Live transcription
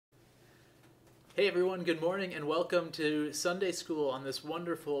Hey everyone, good morning and welcome to Sunday School on this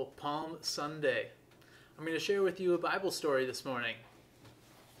wonderful Palm Sunday. I'm going to share with you a Bible story this morning.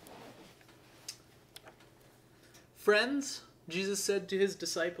 Friends, Jesus said to his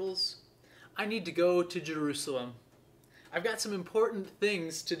disciples, I need to go to Jerusalem. I've got some important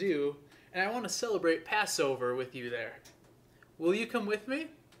things to do, and I want to celebrate Passover with you there. Will you come with me?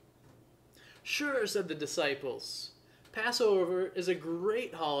 Sure, said the disciples. Passover is a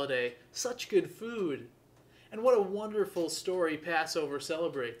great holiday, such good food. And what a wonderful story Passover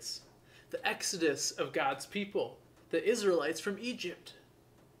celebrates. The exodus of God's people, the Israelites from Egypt.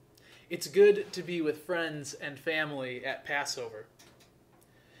 It's good to be with friends and family at Passover.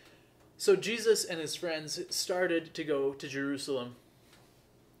 So Jesus and his friends started to go to Jerusalem.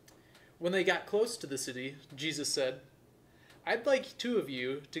 When they got close to the city, Jesus said, I'd like two of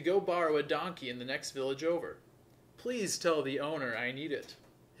you to go borrow a donkey in the next village over. Please tell the owner I need it.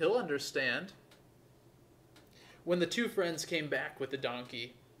 He'll understand. When the two friends came back with the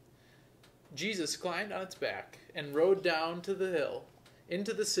donkey, Jesus climbed on its back and rode down to the hill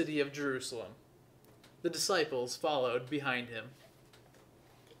into the city of Jerusalem. The disciples followed behind him.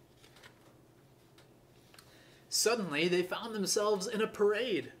 Suddenly, they found themselves in a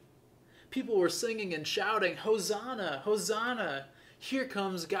parade. People were singing and shouting, Hosanna, Hosanna! Here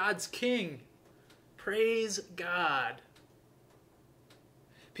comes God's King! Praise God!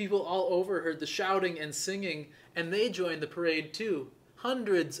 People all over heard the shouting and singing, and they joined the parade too.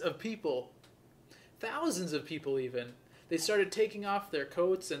 Hundreds of people. Thousands of people even. They started taking off their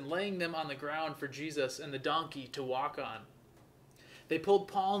coats and laying them on the ground for Jesus and the donkey to walk on. They pulled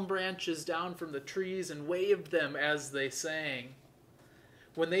palm branches down from the trees and waved them as they sang.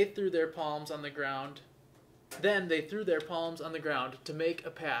 When they threw their palms on the ground, then they threw their palms on the ground to make a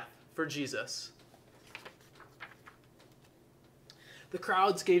path for Jesus. The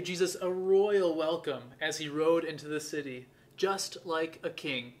crowds gave Jesus a royal welcome as he rode into the city, just like a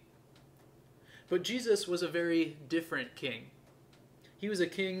king. But Jesus was a very different king. He was a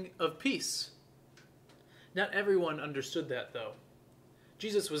king of peace. Not everyone understood that, though.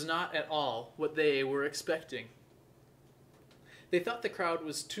 Jesus was not at all what they were expecting. They thought the crowd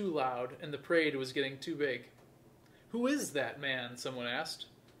was too loud and the parade was getting too big. Who is that man? Someone asked.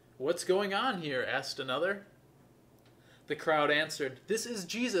 What's going on here? Asked another. The crowd answered, This is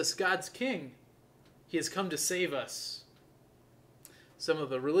Jesus, God's King. He has come to save us. Some of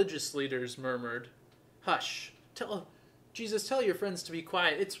the religious leaders murmured, Hush, Jesus, tell your friends to be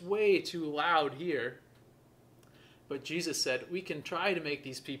quiet. It's way too loud here. But Jesus said, we can try to make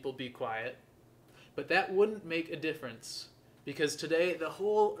these people be quiet, but that wouldn't make a difference, because today the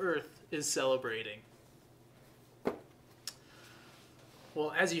whole earth is celebrating.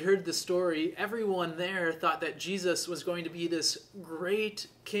 Well, as you heard the story, everyone there thought that Jesus was going to be this great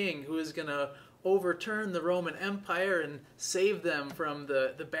king who was going to overturn the Roman Empire and save them from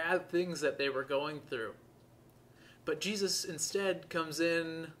the bad things that they were going through. But Jesus instead comes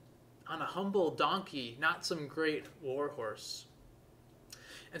in on a humble donkey, not some great war horse.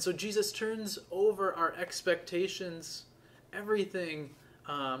 And so Jesus turns over our expectations, everything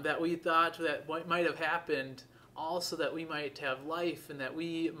that we thought that might have happened, all so that we might have life and that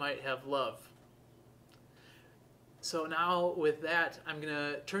we might have love. So now with that, I'm going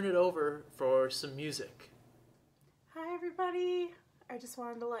to turn it over for some music. Hi everybody! I just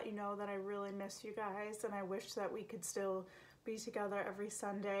wanted to let you know that I really miss you guys and I wish that we could still be together every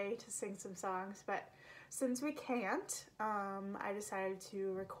Sunday to sing some songs, but since we can't, I decided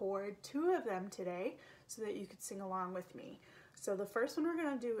to record two of them today so that you could sing along with me. So the first one we're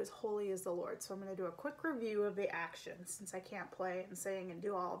going to do is Holy is the Lord. So I'm going to do a quick review of the actions since I can't play and sing and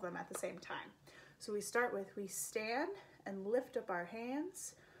do all of them at the same time. So we start with, we stand and lift up our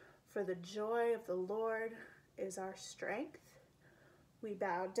hands, for the joy of the Lord is our strength. We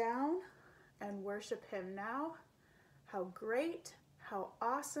bow down and worship him now. How great, how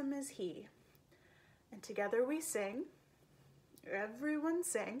awesome is he. And together we sing, everyone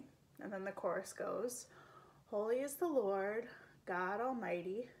sing, and then the chorus goes, Holy is the Lord, God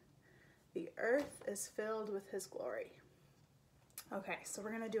Almighty, the earth is filled with his glory. Okay, so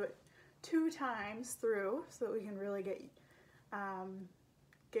we're going to do it 2 times through so that we can really get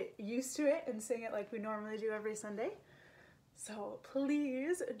used to it and sing it like we normally do every Sunday. So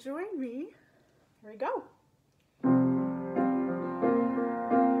please join me. Here we go.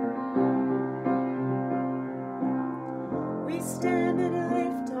 We stand and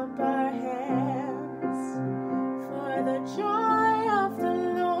lift up our hands, for the joy of the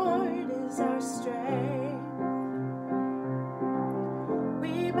Lord is our strength.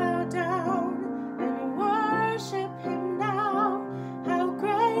 We bow down and worship him now. How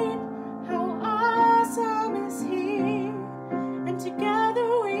great, how awesome.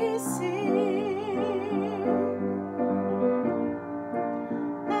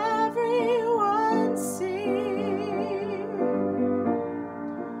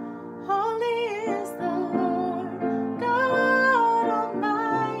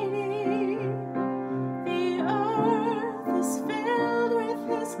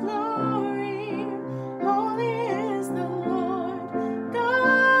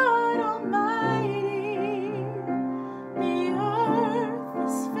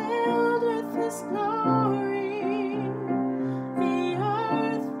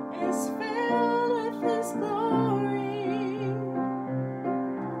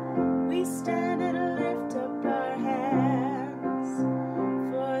 we stand and lift up our hands,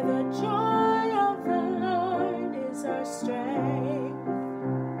 for the joy of the Lord is our strength.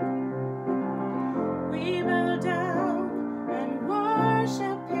 We bow down and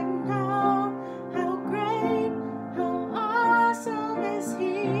worship Him now. How great, how awesome is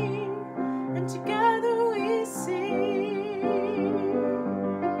He, and together we sing.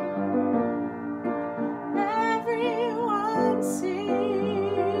 Everyone sing.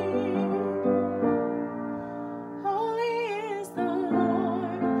 Holy is the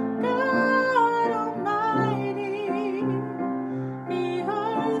Lord God Almighty. The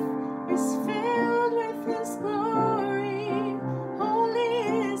earth is filled with His glory. Holy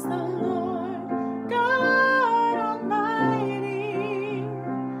is the Lord God Almighty.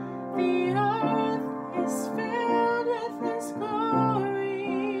 The earth is filled with His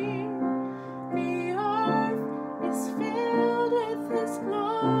glory. The earth is filled with His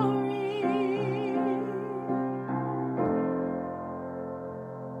glory.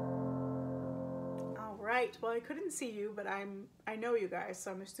 All right. Well, I couldn't see you, but I know you guys,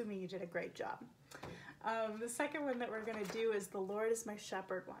 so I'm assuming you did a great job. The second one that we're going to do is the Lord is my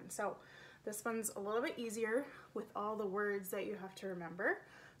shepherd one. So this one's a little bit easier with all the words that you have to remember.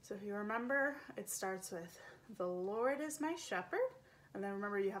 So if you remember, it starts with the Lord is my shepherd, and then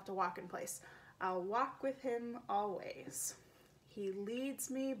remember you have to walk in place. I'll walk with Him always. He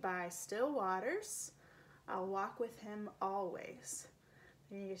leads me by still waters. I'll walk with Him always.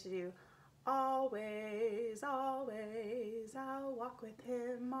 Then you get to do always, always, I'll walk with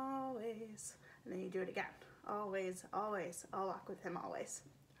Him always. And then you do it again. Always, always, I'll walk with Him always.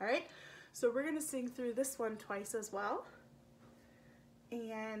 All right? So we're going to sing through this one twice as well.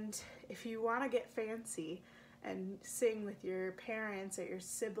 And if you want to get fancy and sing with your parents or your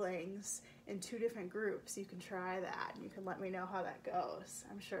siblings in 2 different groups, you can try that. And you can let me know how that goes.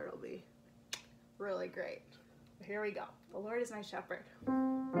 I'm sure it'll be really great. But here we go. The Lord is my shepherd.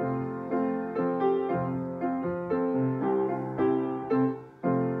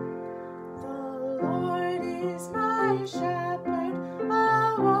 Shepherd,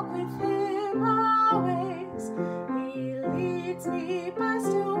 I'll walk with Him always. He leads me by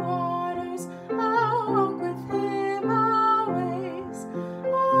still waters. I'll walk with Him always.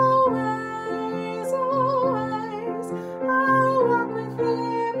 Always, always, I'll walk with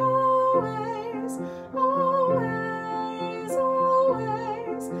Him always. Always,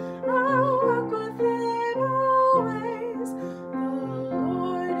 always, I'll walk with Him always. The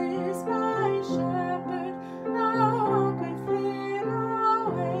Lord is my shepherd. I'll walk with Him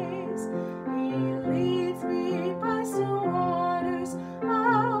always. He leads me by still waters.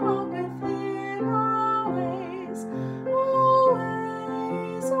 I'll walk with Him always.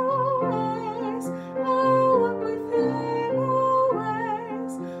 Always, always, I'll walk with Him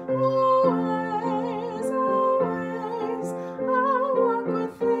always. Always, always, I'll walk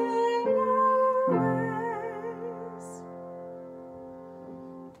with Him always.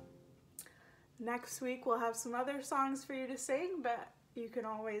 Next week we'll have some other songs for you to sing, but you can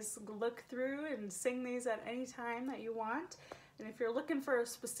always look through and sing these at any time that you want. And if you're looking for a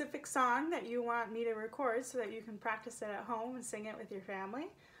specific song that you want me to record so that you can practice it at home and sing it with your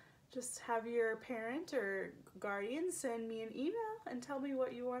family, just have your parent or guardian send me an email and tell me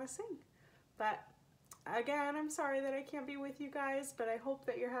what you want to sing. But again, I'm sorry that I can't be with you guys, but I hope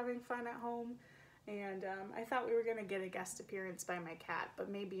that you're having fun at home. And I thought we were going to get a guest appearance by my cat, but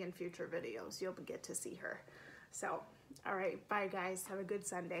maybe in future videos you'll get to see her. So, all right, bye guys. Have a good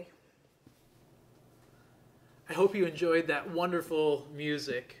Sunday. I hope you enjoyed that wonderful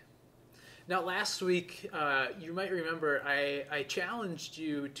music. Now, last week, you might remember I challenged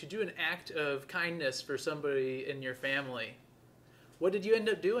you to do an act of kindness for somebody in your family. What did you end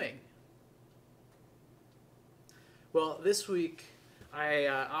up doing? Well, this week, I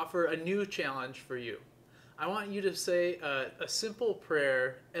offer a new challenge for you. I want you to say a simple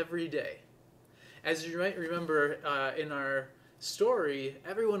prayer every day. As you might remember in our story,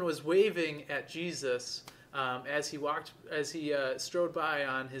 everyone was waving at Jesus as he strode by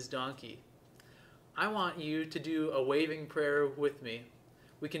on his donkey. I want you to do a waving prayer with me.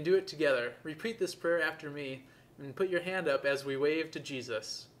 We can do it together. Repeat this prayer after me and put your hand up as we wave to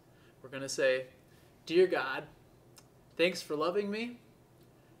Jesus. We're going to say, "Dear God, thanks for loving me.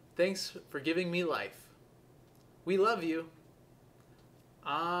 Thanks for giving me life. We love you.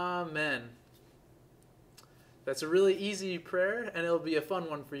 Amen." That's a really easy prayer, and it'll be a fun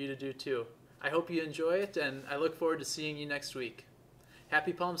one for you to do too. I hope you enjoy it, and I look forward to seeing you next week.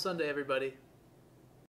 Happy Palm Sunday, everybody.